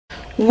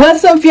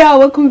What's up, y'all?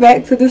 Welcome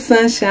back to the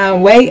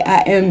Sunshine Way. I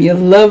am your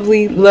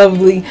lovely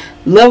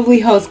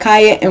host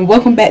Chiya, and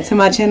welcome back to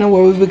my channel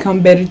where we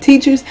become better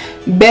teachers,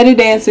 better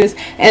dancers,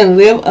 and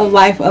live a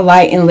life of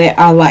light and let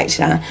our light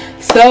shine.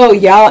 So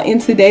y'all, in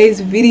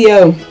today's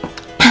video,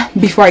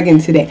 before I get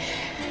into that,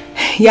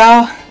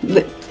 y'all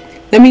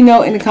let me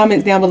know in the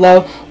comments down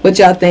below what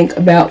y'all think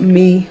about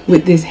me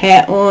with this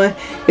hat on.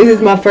 This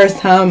is my first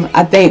time,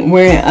 I think,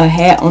 wearing a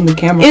hat on the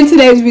camera. In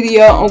today's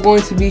video, I'm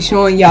going to be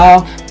showing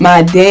y'all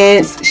my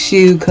dance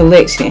shoe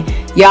collection.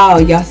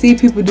 Y'all see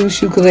people do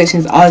shoe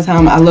collections all the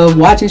time. I love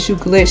watching shoe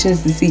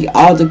collections to see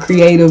all the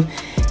creative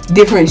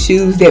different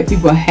shoes that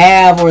people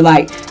have, or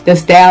like the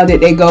style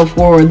that they go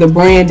for, or the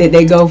brand that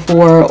they go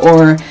for,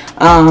 or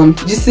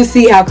just to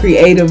see how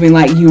creative and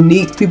like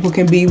unique people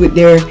can be with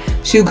their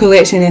shoe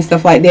collection and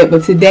stuff like that.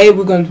 But today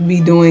we're going to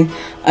be doing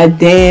a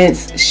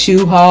dance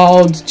shoe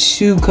haul,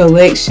 shoe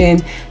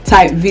collection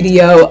type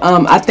video.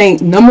 I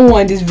think number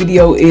one, this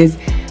video is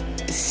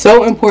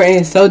so important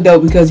and so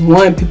dope because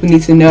one, people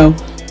need to know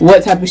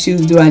what type of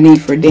shoes do I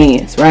need for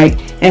dance, right?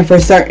 And for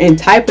certain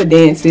type of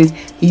dances,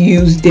 you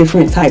use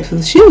different types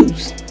of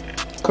shoes,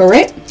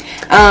 correct?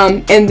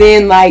 And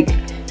then like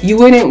you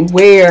wouldn't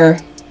wear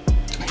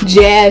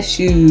jazz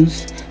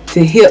shoes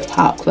to hip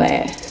hop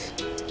class.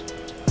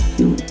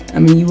 I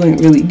mean, you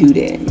wouldn't really do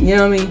that. You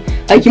know what I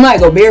mean? Like you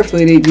might go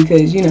barefooted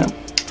because, you know,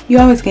 you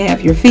always can't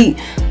have your feet,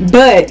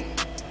 but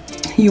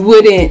you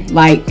wouldn't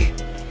like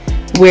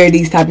wear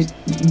these type of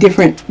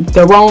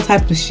the wrong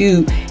type of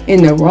shoe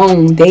in the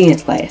wrong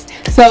dance class.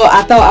 So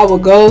I thought I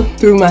would go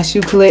through my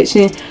shoe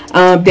collection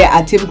that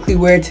I typically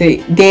wear to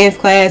dance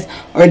class,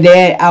 or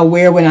that I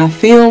wear when I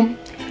film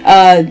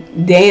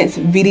dance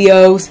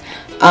videos,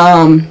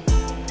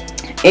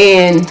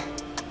 and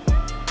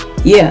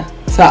yeah,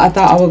 so I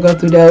thought I would go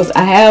through those.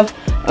 I have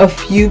a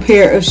few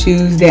pair of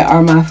shoes that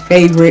are my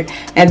favorite,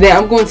 and then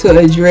I'm going to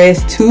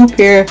address two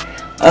pair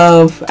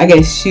of, I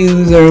guess,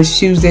 shoes, or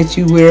shoes that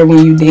you wear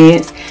when you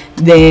dance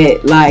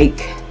that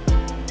like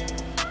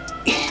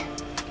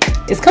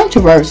it's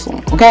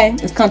controversial. Okay,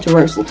 it's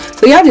controversial,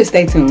 so y'all just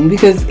stay tuned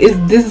because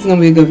this is gonna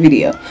be a good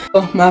video.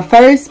 So my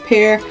first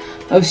pair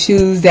of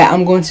shoes that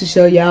I'm going to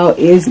show y'all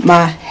is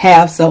my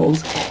half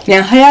soles.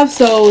 Now half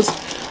soles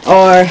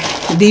are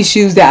these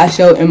shoes that I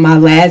showed in my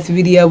last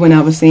video when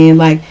I was saying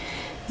like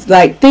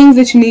things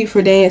that you need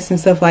for dance and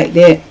stuff like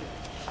that,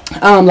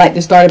 like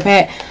the starter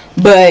pack.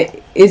 But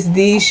it's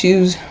these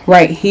shoes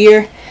right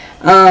here.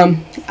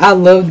 I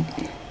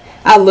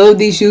love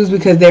these shoes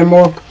because they're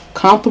more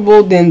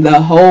comfortable than the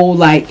whole,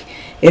 like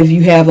if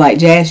you have like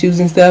jazz shoes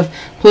and stuff.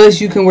 Plus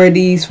you can wear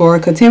these for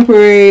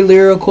contemporary,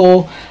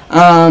 lyrical,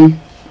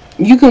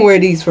 you can wear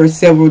these for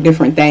several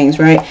different things,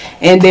 right?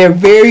 And they're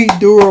very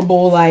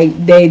durable,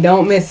 like they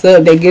don't mess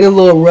up. They get a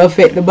little rough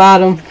at the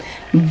bottom,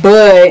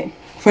 but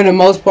for the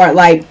most part,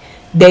 like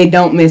they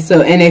don't mess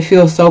up, and they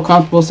feel so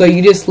comfortable. So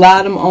you just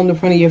slide them on the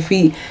front of your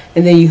feet,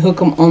 and then you hook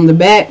them on the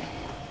back,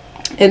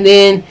 and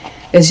then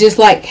it's just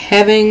like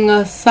having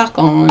a sock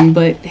on,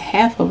 but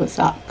half of a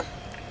sock,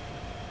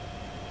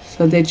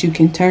 so that you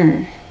can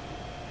turn.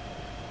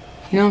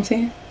 You know what I'm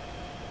saying?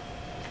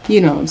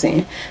 You know what I'm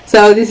saying.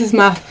 So this is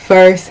my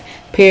first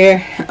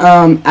pair.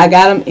 I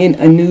got them in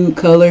a nude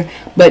color,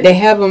 but they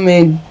have them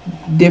in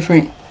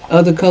different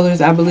other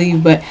colors, I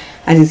believe, but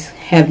I just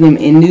have them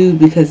in nude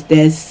because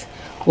that's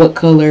what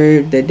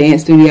color the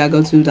dance studio I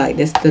go to, like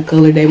that's the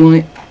color they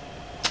want.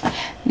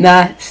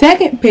 Now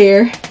second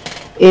pair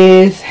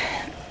is,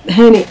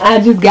 honey,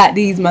 I just got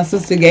these. My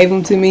sister gave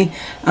them to me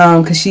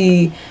because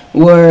she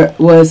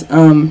was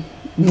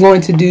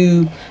going to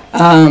do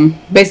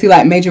basically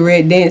like major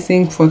red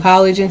dancing for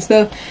college and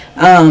stuff,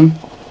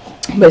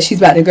 but she's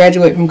about to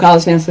graduate from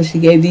college now, so she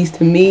gave these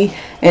to me.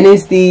 And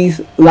it's these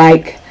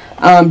like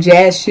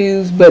jazz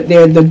shoes, but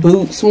they're the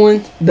boots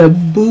ones, the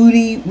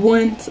booty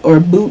ones, or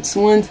boots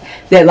ones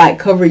that like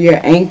cover your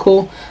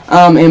ankle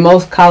in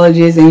most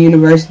colleges and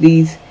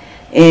universities.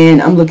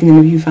 And I'm looking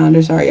in the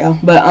viewfinder, sorry y'all,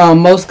 but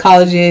most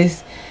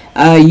colleges,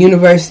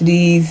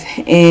 universities,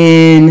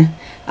 and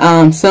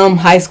some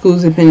high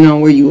schools, depending on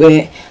where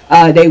you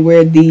at, they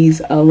wear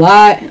these a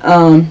lot.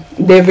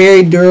 They're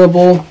very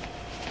durable,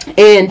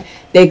 and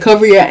they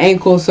cover your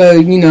ankle, so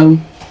you know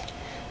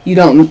you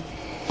don't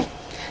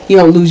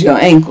lose your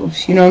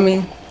ankles. You know what I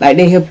mean? Like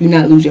they help you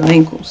not lose your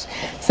ankles.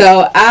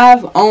 So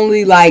I've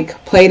only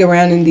like played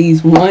around in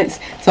these once,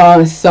 so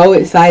I'm so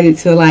excited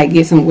to like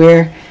get some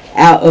wear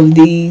out of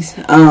these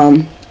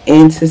and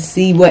to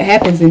see what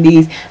happens in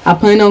these. I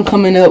plan on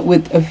coming up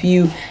with a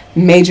few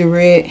major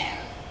red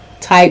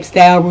type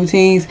style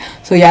routines,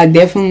 so y'all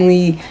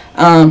definitely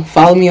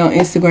follow me on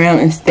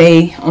Instagram and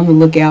stay on the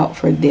lookout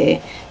for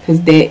that,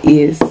 because that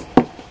is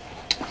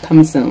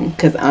coming soon,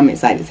 because I'm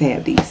excited to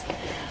have these.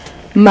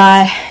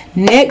 My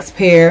next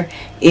pair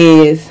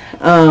is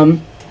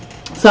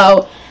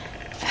so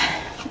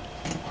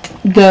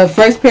the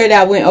first pair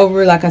that I went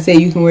over, like I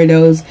said, you can wear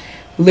those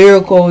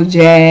lyrical,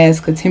 jazz,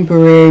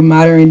 contemporary,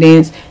 modern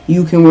dance.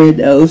 You can wear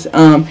those.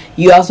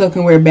 You also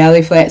can wear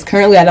ballet flats.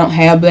 Currently I don't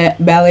have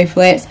ballet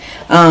flats,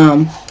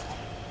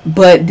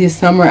 but this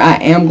summer I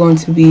am going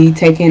to be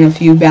taking a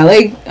few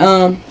ballet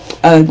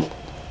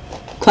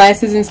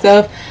classes and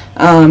stuff,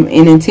 and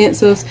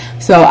intensives,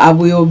 so I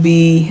will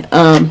be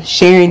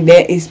sharing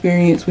that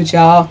experience with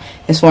y'all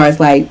as far as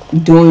like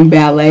doing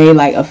ballet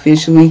like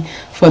officially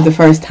for the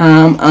first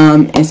time,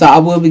 and so I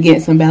will be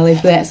getting some ballet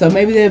for that. So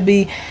maybe they'll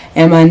be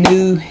in my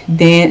new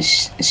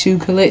dance shoe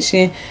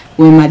collection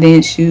when my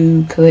dance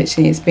shoe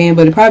collection expands,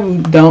 but it probably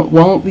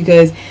won't,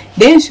 because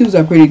dance shoes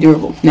are pretty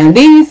durable. Now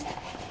these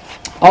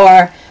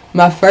are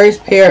my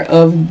first pair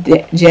of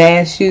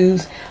jazz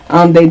shoes.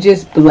 They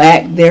just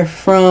black. They're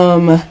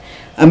from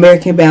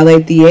American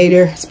Ballet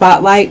Theater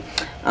Spotlight.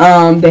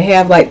 They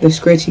have like the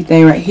scratchy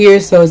thing right here,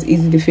 so it's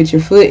easy to fit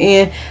your foot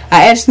in.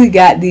 I actually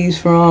got these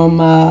from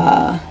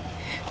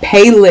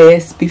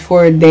Payless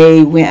before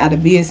they went out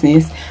of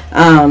business,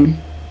 and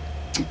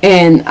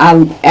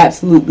I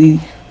absolutely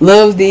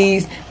love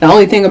these. The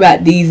only thing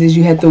about these is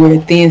you have to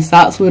wear thin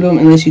socks with them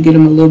unless you get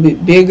them a little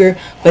bit bigger,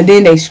 but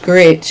then they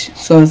stretch,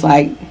 so it's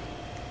like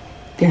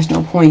there's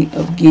no point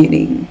of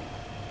getting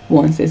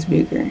ones that's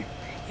bigger,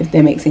 if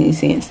that makes any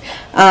sense.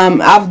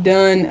 I've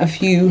done a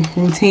few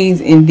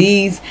routines in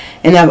these,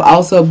 and I've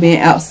also been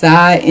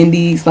outside in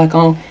these, like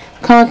on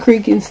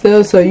concrete and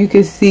stuff, so you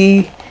can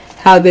see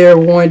how they're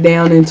worn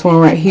down and torn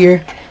right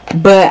here.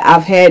 But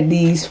I've had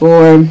these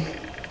for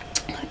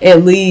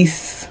at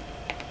least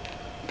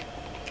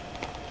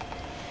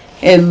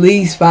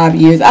 5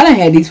 years. I done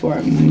had these for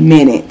a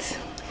minute.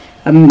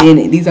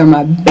 These are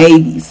my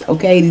babies,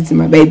 okay? These are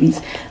my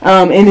babies.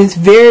 And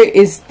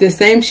it's the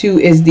same shoe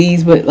as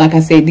these, but like I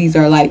said, these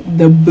are like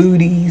the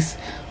booties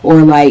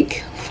or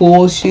like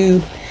full shoe.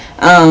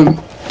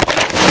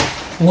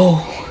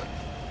 Whoa,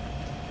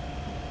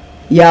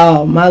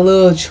 y'all, my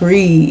little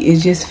tree,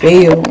 it just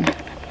fell.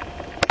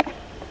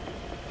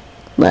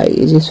 Like,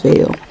 it just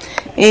fell.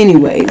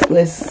 Anyways,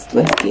 let's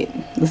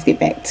get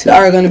back to, they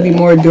are going to be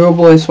more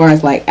durable as far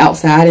as like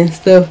outside and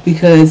stuff,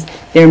 because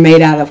they're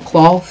made out of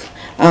cloth,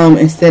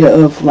 instead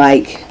of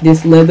like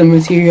this leather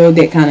material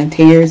that kind of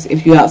tears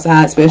if you're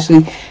outside,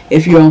 especially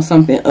if you're on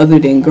something other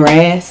than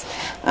grass.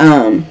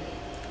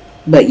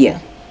 But yeah,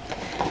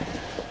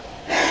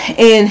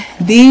 and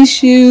these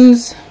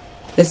shoes,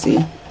 let's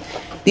see,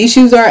 these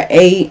shoes are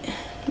 8.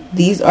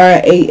 These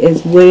are 8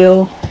 as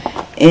well,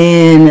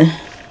 and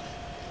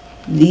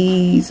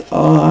these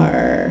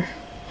are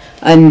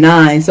a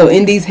 9. So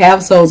in these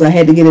half soles I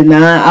had to get a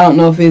 9. I don't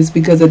know if it's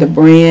because of the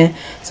brand.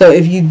 So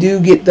if you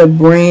do get the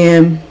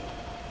brand,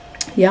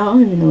 y'all, I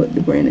don't even know what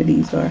the brand of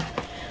these are.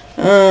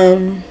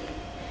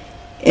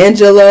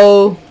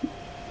 Angelo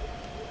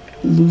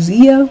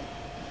Luzio.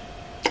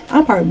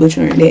 I'm probably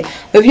butchering that.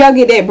 But if y'all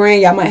get that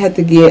brand, y'all might have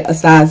to get a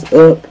size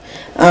up.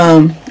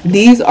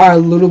 These are a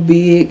little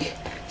big,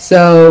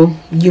 so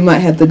you might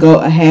have to go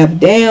a half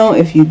down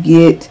if you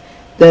get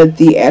the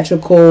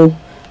theatrical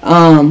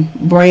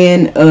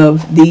brand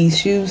of these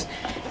shoes.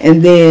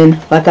 And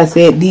then, like I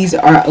said, these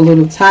are a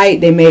little tight.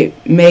 They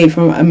made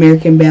from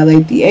American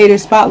Ballet Theater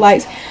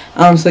Spotlights.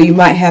 So you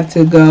might have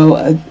to go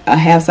a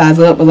half size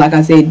up. But like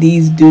I said,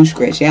 these do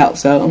stretch out,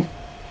 so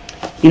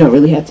you don't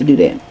really have to do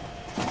that.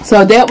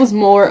 So that was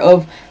more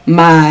of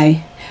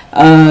my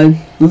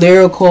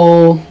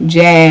lyrical,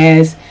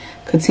 jazz,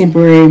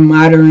 contemporary,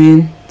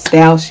 modern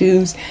style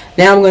shoes.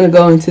 Now I'm going to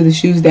go into the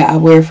shoes that I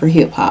wear for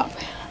hip hop.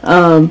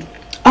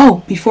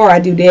 Oh, before I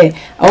do that,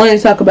 I wanted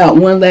to talk about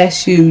one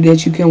last shoe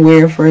that you can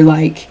wear for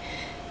like,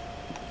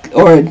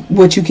 or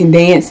what you can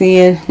dance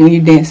in when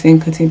you're dancing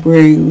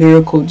contemporary,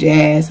 lyrical,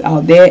 jazz,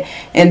 all that,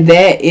 and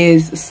that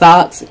is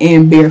socks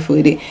and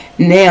barefooted.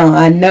 Now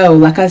I know,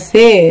 like I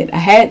said, I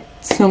had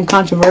some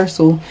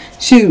controversial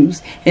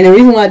shoes, and the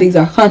reason why these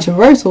are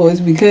controversial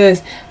is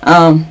because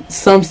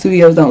some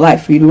studios don't like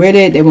for you to wear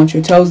that. They want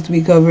your toes to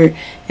be covered,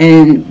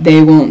 and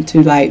they want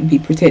to like be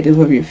protective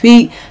of your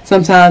feet.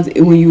 Sometimes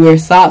when you wear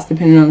socks,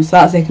 depending on the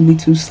socks, they can be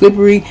too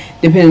slippery,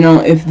 depending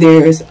on if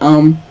there's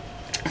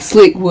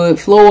slick wood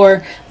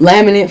floor,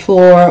 laminate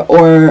floor,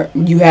 or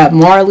you have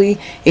marley.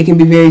 It can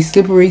be very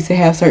slippery to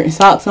have certain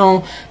socks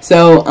on.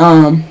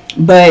 So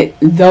but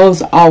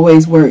those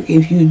always work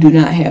if you do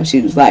not have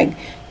shoes. Like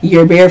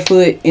your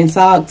barefoot in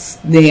socks,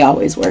 they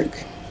always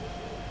work,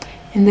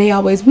 and they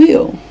always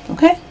will.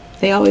 Okay,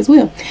 they always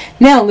will.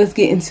 Now let's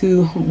get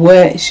into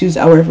what shoes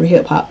I wear for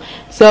hip hop.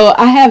 So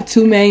I have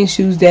two main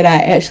shoes that I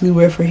actually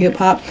wear for hip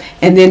hop,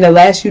 and then the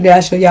last shoe that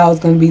I show y'all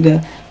is going to be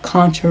the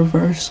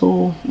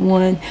controversial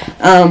one.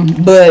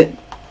 But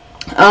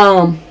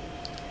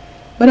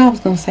what I was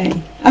gonna say,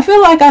 I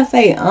feel like I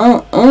say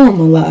a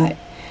lot,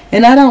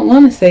 and I don't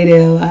want to say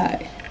that a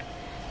lot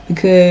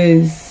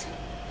because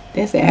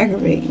that's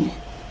aggravating.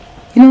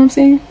 You know what I'm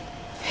saying?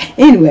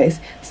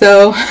 Anyways,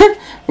 so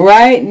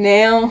right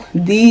now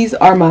these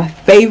are my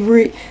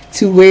favorite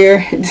to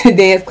wear to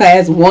dance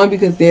class. One,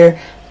 because they're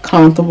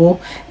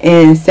comfortable,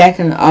 and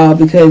second of all,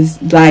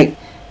 because like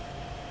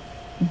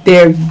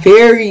they're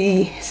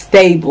very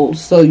stable,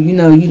 so you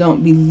know you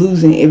don't be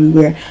losing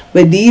everywhere.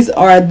 But these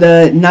are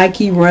the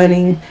Nike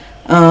running,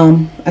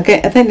 I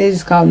think they're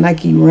just called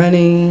Nike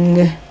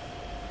running,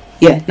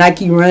 yeah,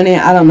 Nike running.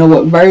 I don't know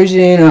what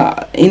version or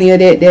any of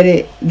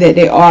that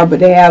they are, but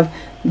they have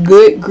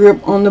good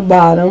grip on the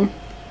bottom,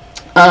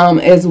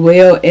 as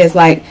well as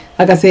like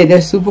I said,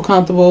 they're super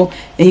comfortable,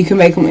 and you can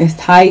make them as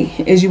tight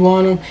as you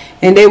want them,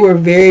 and they were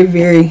very,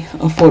 very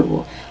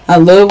affordable. I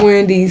love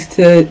wearing these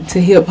to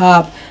hip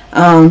hop.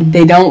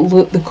 They don't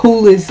look the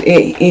coolest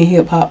in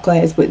hip hop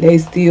class, but they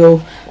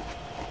still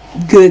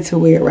good to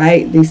wear,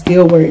 right? They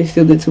still wear, it's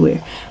still good to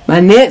wear. My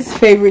next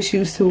favorite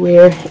shoes to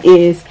wear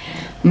is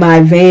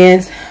my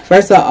Vans.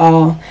 First of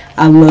all,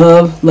 I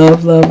love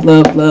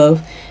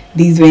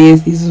these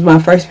Vans. These was my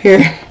first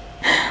pair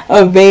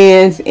of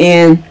Vans,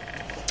 and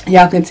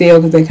y'all can tell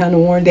because they kind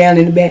of worn down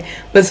in the back,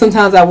 but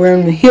sometimes I wear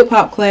them in hip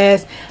hop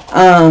class.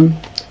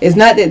 It's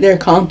not that they're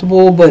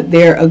comfortable, but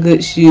they're a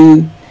good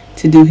shoe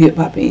to do hip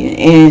hop in,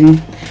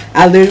 and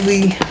I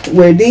literally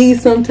wear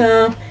these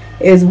sometimes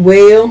as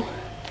well.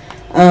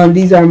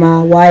 These are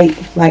my white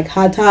like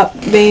high top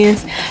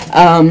Vans.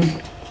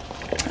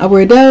 I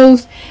wear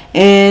those,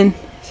 and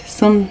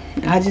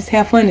I just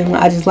have fun in them.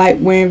 I just like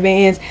wearing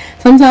Vans.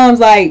 Sometimes,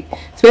 like,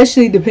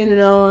 especially depending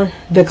on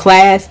the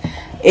class,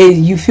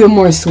 you feel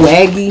more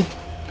swaggy.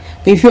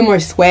 When you feel more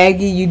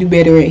swaggy, you do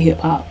better at hip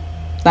hop.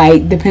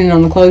 Like, depending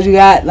on the clothes you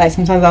got. Like,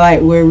 sometimes I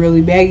like wear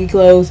really baggy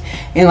clothes,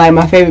 and like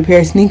my favorite pair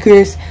of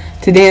sneakers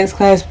to dance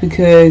class,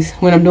 because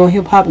when I'm doing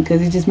hip hop,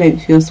 because it just makes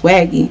me feel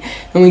swaggy.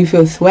 And when you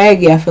feel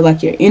swaggy, I feel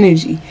like your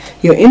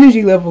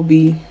energy level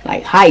be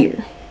like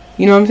higher.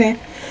 You know what I'm saying?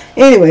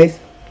 Anyways,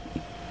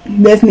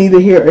 that's neither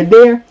here or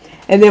there.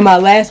 And then my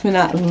last but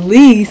not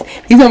least,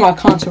 these are my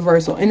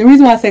controversial. And the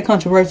reason why I say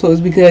controversial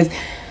is because,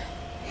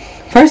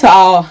 first of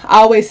all,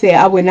 I always say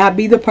I would not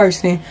be the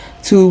person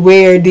to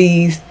wear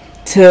these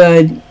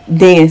to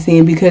dance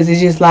in, because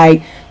it's just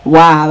like,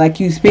 wow, like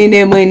you spend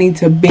that money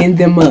to bend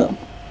them up.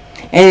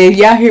 And if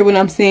y'all hear what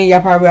I'm saying,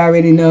 y'all probably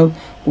already know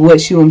what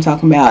shoe I'm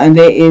talking about, and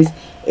that is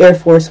Air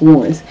Force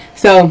Ones.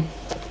 So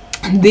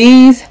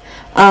these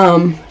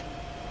are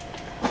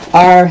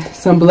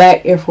some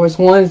black Air Force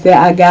Ones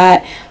that I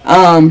got.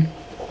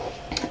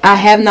 I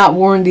have not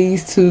worn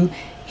these to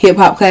hip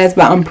hop class,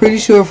 but I'm pretty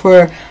sure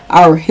for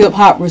our hip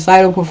hop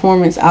recital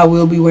performance I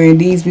will be wearing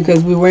these,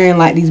 because we're wearing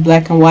like these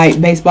black and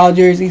white baseball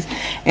jerseys,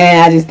 and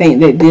I just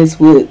think that this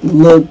would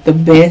look the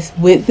best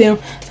with them,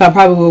 so I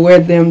probably will wear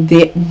them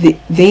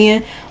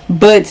then.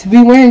 But to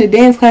be wearing the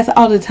dance class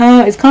all the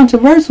time is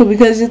controversial,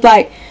 because it's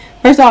like,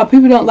 first of all,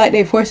 people don't like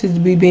their forces to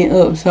be bent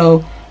up, so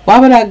why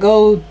would I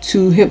go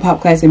to hip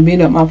hop class and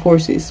bend up my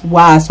forces?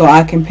 Why? So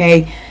I can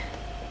pay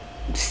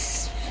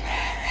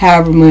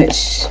however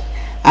much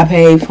I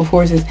paid for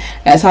forces,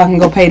 that's how I can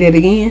go pay that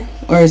again,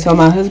 or so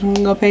my husband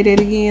can go pay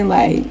that again.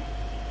 Like,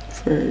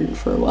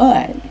 for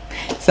what?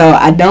 So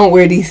I don't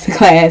wear these to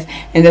class,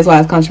 and that's why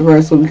it's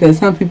controversial, because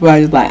some people are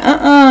just like,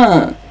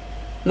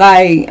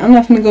 like, I'm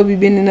not gonna go be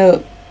bending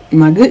up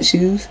my good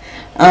shoes.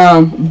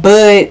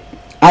 But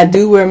I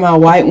do wear my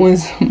white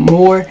ones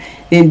more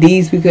than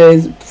these,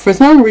 because for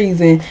some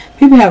reason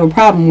people have a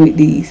problem with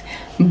these.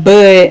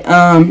 But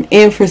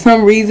and for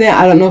some reason,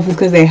 I don't know if it's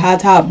because they high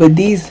top, but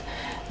these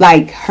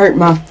like hurt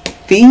my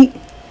feet.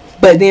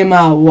 But then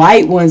my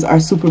white ones are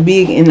super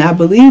big, and I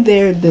believe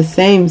they're the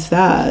same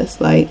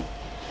size. Like,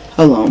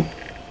 hold on.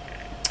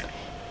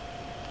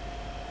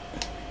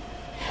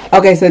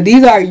 Okay, so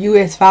these are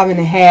US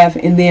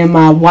 5.5, and then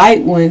my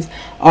white ones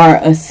are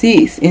a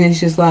 6, and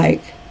it's just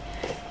like,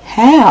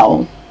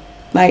 how?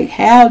 Like,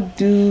 how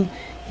do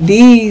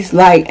these,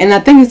 like, and I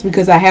think it's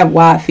because I have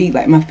wide feet,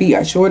 like my feet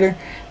are shorter,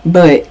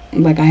 but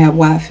like I have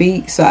wide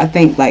feet, so I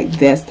think like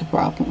that's the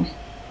problem.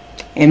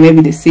 And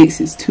maybe the 6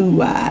 is too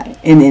wide,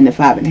 and then the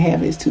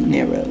 5.5 is too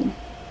narrow.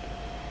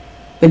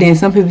 But then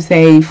some people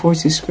say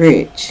forces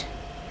stretch,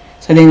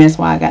 so then that's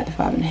why I got the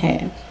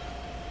 5.5.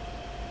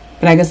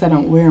 But I guess I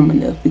don't wear them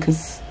enough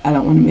because I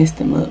don't want to mess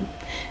them up.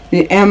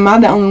 Am I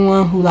the only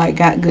one who like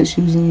got good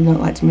shoes and you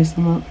don't like to mess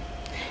them up?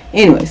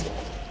 Anyways,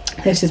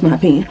 that's just my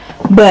opinion.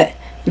 But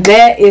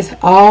that is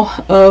all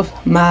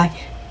of my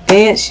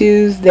dance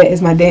shoes. That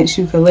is my dance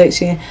shoe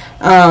collection.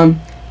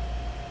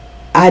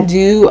 I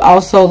do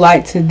also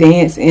like to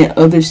dance in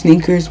other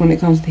sneakers when it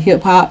comes to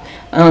hip hop.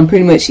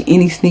 Pretty much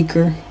any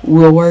sneaker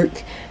will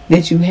work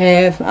that you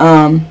have.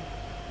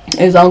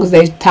 As long as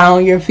they tie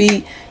on your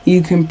feet,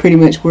 you can pretty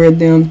much wear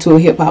them to a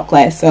hip hop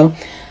class. So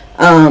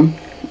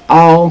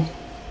all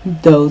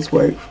those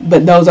work,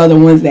 but those are the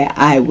ones that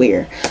I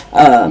wear.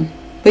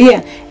 But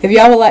yeah, if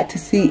y'all would like to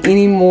see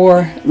any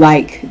more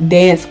like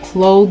dance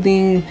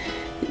clothing,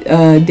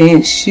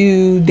 dance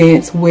shoe,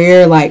 dance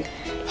wear, like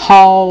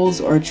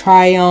hauls or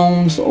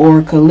try-ons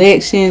or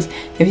collections,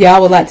 if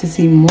y'all would like to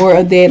see more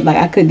of that, like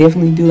I could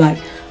definitely do like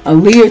a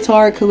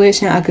leotard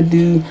collection, I could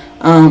do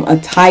a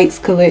tights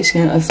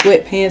collection, a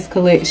sweatpants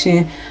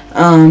collection,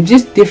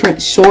 just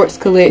different shorts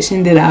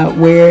collection that I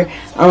wear.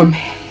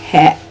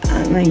 Hat,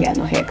 I ain't got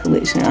no hat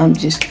collection, I'm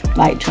just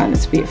like trying to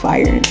spit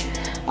fire and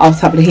off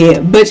the top of the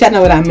head, but y'all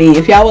know what I mean.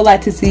 If y'all would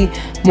like to see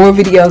more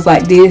videos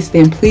like this,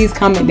 then please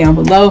comment down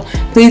below.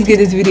 Please give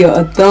this video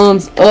a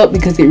thumbs up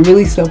because it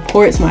really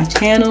supports my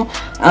channel.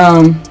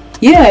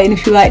 Yeah, and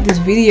if you like this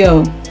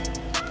video,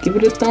 give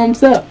it a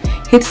thumbs up.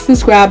 Hit the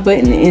subscribe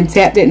button and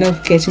tap that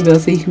notification bell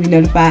so you can be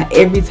notified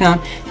every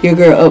time your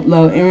girl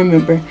upload. And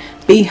remember,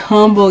 be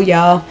humble,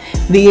 y'all.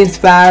 Be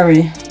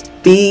inspiring.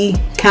 Be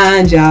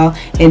kind, y'all.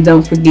 And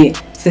don't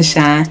forget to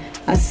shine.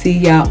 I'll see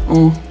y'all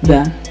on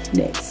the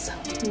next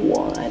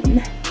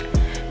one.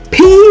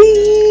 Peace.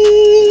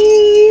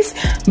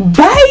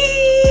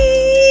 Bye.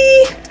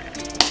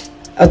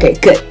 Okay,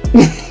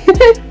 cut.